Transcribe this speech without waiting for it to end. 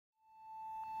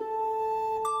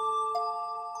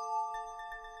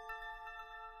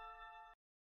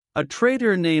A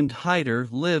trader named Hyder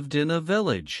lived in a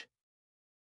village.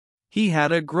 He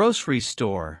had a grocery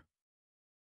store.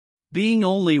 Being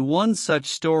only one such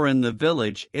store in the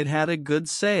village, it had a good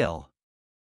sale.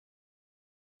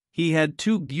 He had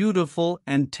two beautiful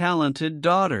and talented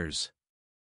daughters.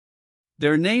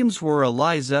 Their names were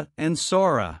Eliza and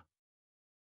Sora.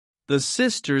 The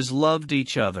sisters loved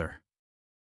each other.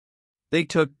 They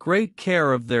took great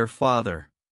care of their father.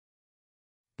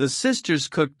 The sisters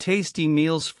cooked tasty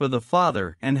meals for the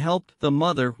father and helped the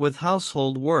mother with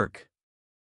household work.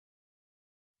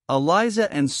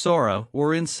 Eliza and Sora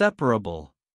were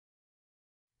inseparable.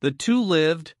 The two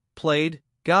lived, played,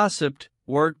 gossiped,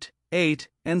 worked, ate,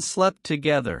 and slept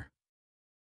together.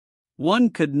 One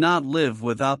could not live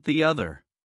without the other.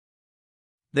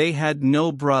 They had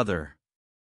no brother.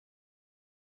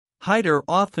 Hyder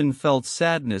often felt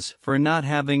sadness for not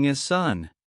having a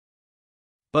son.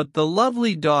 But the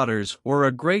lovely daughters were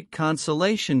a great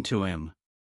consolation to him.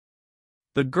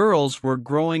 The girls were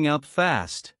growing up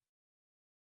fast.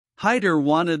 Hyder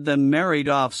wanted them married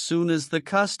off soon as the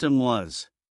custom was.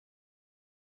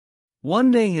 One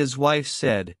day his wife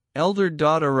said, "Elder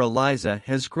daughter Eliza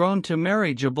has grown to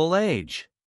marriageable age.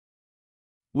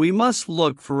 We must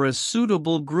look for a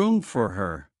suitable groom for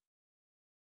her."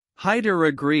 Hyder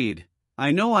agreed,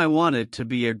 "I know I want it to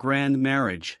be a grand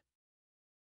marriage.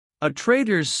 A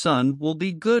trader's son will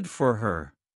be good for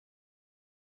her."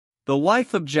 The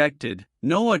wife objected,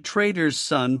 "No, a trader's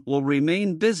son will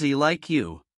remain busy like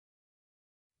you.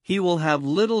 He will have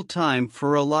little time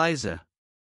for Eliza.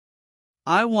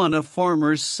 I want a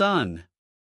farmer's son."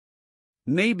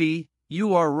 "Maybe,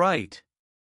 you are right.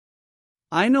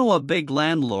 I know a big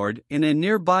landlord in a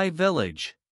nearby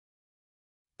village.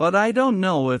 But I don't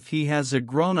know if he has a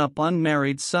grown-up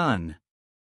unmarried son."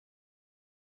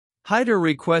 Hyder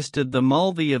requested the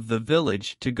Mulvi of the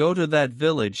village to go to that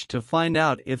village to find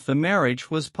out if the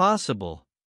marriage was possible.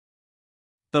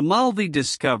 The Mulvi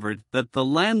discovered that the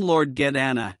landlord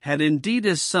Gedana had indeed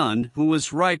a son who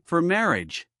was ripe for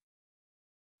marriage.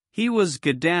 He was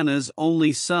Gedana's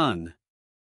only son.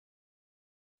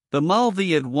 The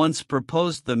Mulvi at once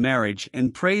proposed the marriage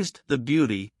and praised the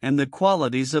beauty and the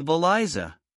qualities of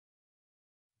Eliza.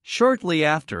 Shortly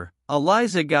after,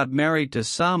 Eliza got married to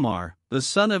Samar, the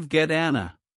son of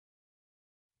Gedana.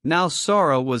 Now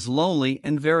Sora was lonely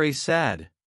and very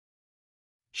sad.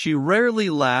 She rarely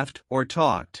laughed or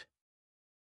talked.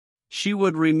 She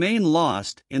would remain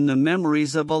lost in the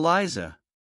memories of Eliza.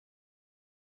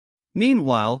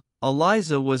 Meanwhile,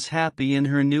 Eliza was happy in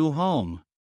her new home.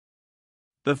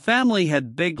 The family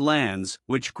had big lands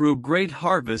which grew great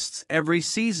harvests every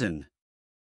season.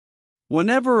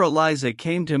 Whenever Eliza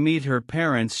came to meet her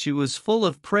parents, she was full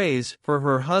of praise for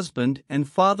her husband and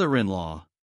father-in-law.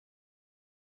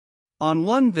 On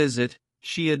one visit,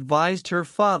 she advised her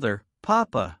father,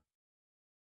 "Papa,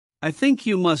 I think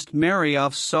you must marry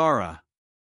off Sora.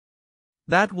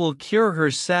 That will cure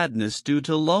her sadness due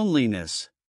to loneliness.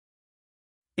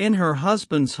 In her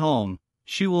husband's home,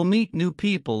 she will meet new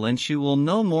people and she will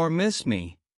no more miss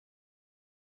me."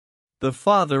 The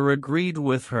father agreed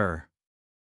with her.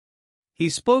 He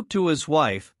spoke to his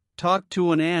wife, talked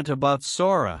to an aunt about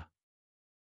Sora.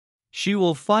 "She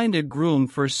will find a groom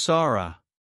for Sora.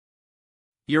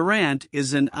 Your aunt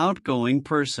is an outgoing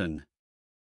person.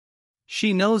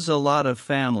 She knows a lot of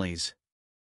families."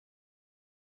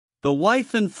 The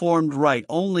wife informed Right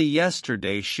only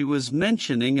yesterday she was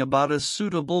mentioning about a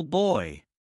suitable boy.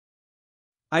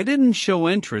 "I didn't show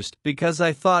interest because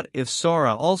I thought if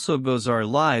Sora also goes our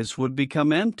lives would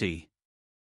become empty."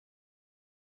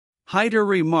 Hyder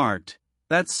remarked,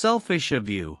 "That's selfish of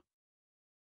you.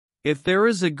 If there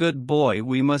is a good boy,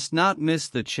 we must not miss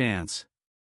the chance."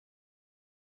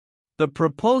 The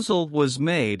proposal was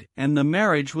made and the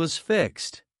marriage was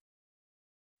fixed.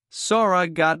 Sora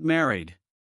got married.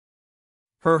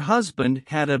 Her husband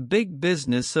had a big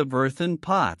business of earthen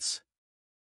pots.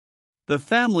 The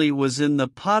family was in the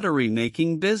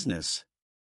pottery-making business.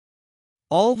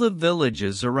 All the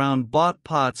villages around bought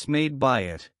pots made by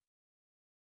it.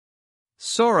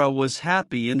 Sora was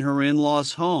happy in her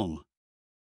in-laws' home.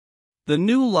 The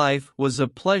new life was a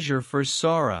pleasure for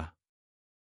Sora.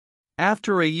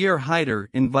 After a year,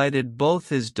 Hyder invited both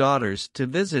his daughters to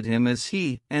visit him as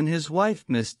he and his wife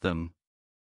missed them.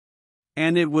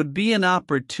 And it would be an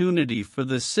opportunity for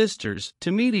the sisters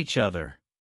to meet each other.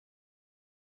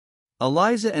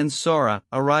 Eliza and Sora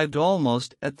arrived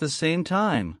almost at the same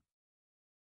time.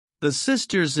 The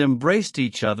sisters embraced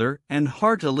each other and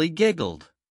heartily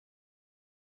giggled.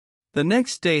 The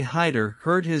next day Hyder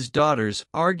heard his daughters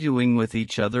arguing with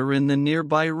each other in the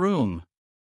nearby room.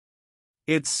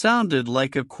 It sounded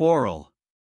like a quarrel.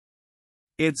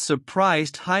 It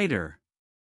surprised Hyder.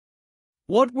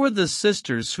 What were the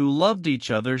sisters who loved each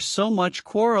other so much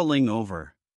quarreling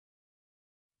over?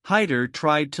 Hyder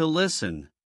tried to listen.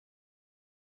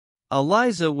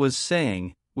 Eliza was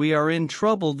saying, "We are in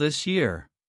trouble this year.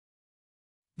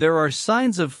 There are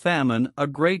signs of famine, a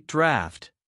great drought.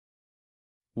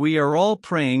 We are all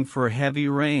praying for heavy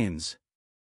rains."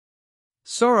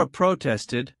 Sarah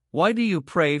protested, "Why do you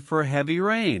pray for heavy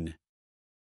rain?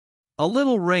 A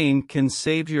little rain can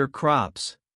save your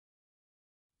crops.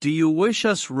 Do you wish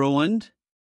us ruined?"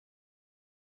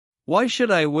 "Why should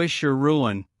I wish your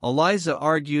ruin?" Eliza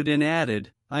argued and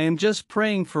added, "I am just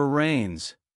praying for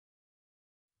rains.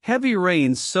 Heavy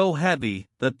rains so heavy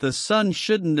that the sun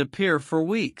shouldn't appear for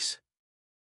weeks."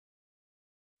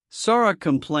 Sarah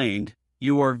complained,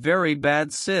 "You are very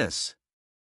bad, sis.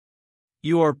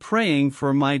 You are praying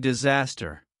for my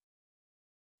disaster.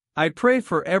 I pray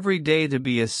for every day to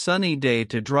be a sunny day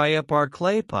to dry up our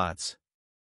clay pots.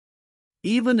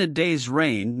 Even a day's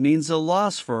rain means a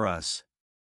loss for us.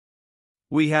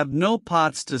 We have no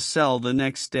pots to sell the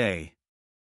next day."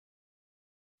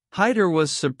 Hyder was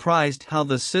surprised how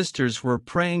the sisters were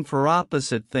praying for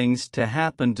opposite things to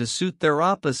happen to suit their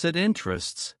opposite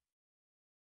interests.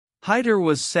 Hyder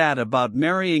was sad about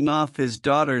marrying off his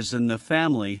daughters and the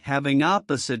family having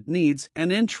opposite needs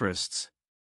and interests.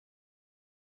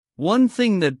 One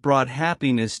thing that brought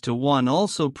happiness to one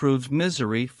also proved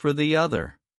misery for the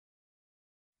other.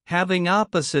 Having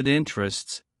opposite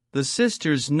interests, the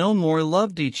sisters no more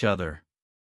loved each other.